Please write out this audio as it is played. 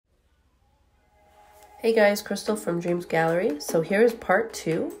Hey guys, Crystal from Dreams Gallery. So here is part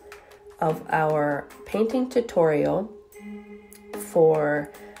 2 of our painting tutorial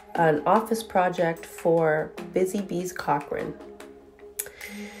for an office project for Busy Bees Cochrane.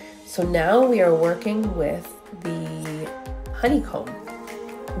 So now we are working with the honeycomb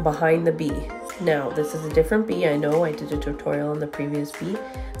behind the bee. Now this is a different bee. I know I did a tutorial on the previous bee.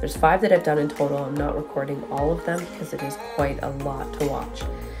 There's 5 that I've done in total. I'm not recording all of them because it is quite a lot to watch.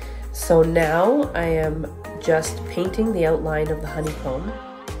 So now I am just painting the outline of the honeycomb.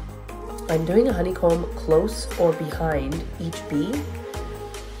 I'm doing a honeycomb close or behind each bee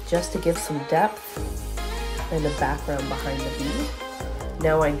just to give some depth and a background behind the bee.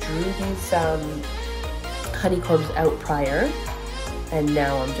 Now I drew these honeycombs out prior, and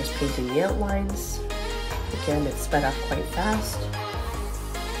now I'm just painting the outlines. Again, it's sped up quite fast.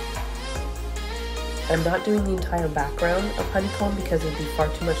 I'm not doing the entire background of honeycomb because it'd be far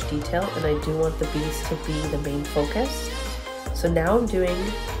too much detail, and I do want the bees to be the main focus. So now I'm doing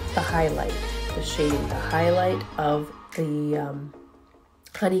the highlight, the shading, the highlight of the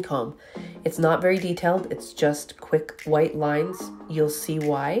honeycomb. It's not very detailed, it's just quick white lines. You'll see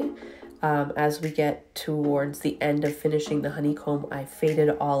why. As we get towards the end of finishing the honeycomb, I faded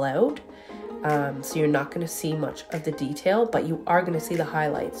it all out. So you're not going to see much of the detail, but you are going to see the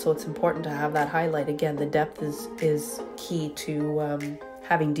highlight. So it's important to have that highlight. Again, the depth is key to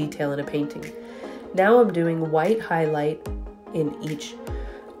having detail in a painting. Now I'm doing white highlight in each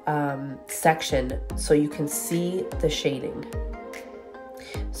section so you can see the shading.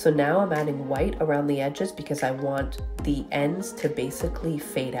 So now I'm adding white around the edges because I want the ends to basically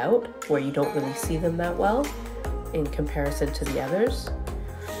fade out where you don't really see them that well in comparison to the others.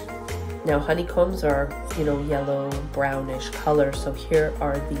 Now honeycombs are, yellow brownish color, so here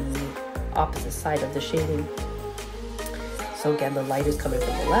are the opposite side of the shading. So again, the light is coming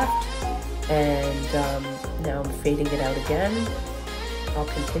from the left, and now I'm fading it out again. I'll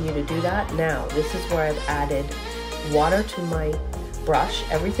continue to do that. Now this is where I've added water to my brush.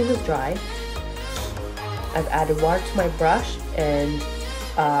 Everything is dry. I've added water to my brush and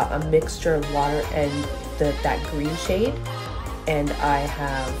a mixture of water and that green shade, and I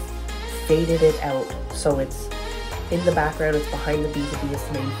have faded it out so it's in the background, it's behind the bee is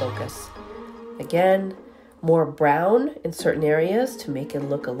the main focus. Again, more brown in certain areas to make it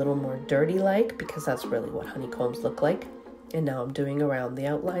look a little more dirty like, because that's really what honeycombs look like. And now I'm doing around the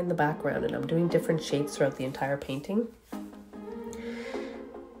outline, the background, and I'm doing different shades throughout the entire painting.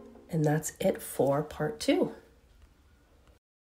 And that's it for part 2.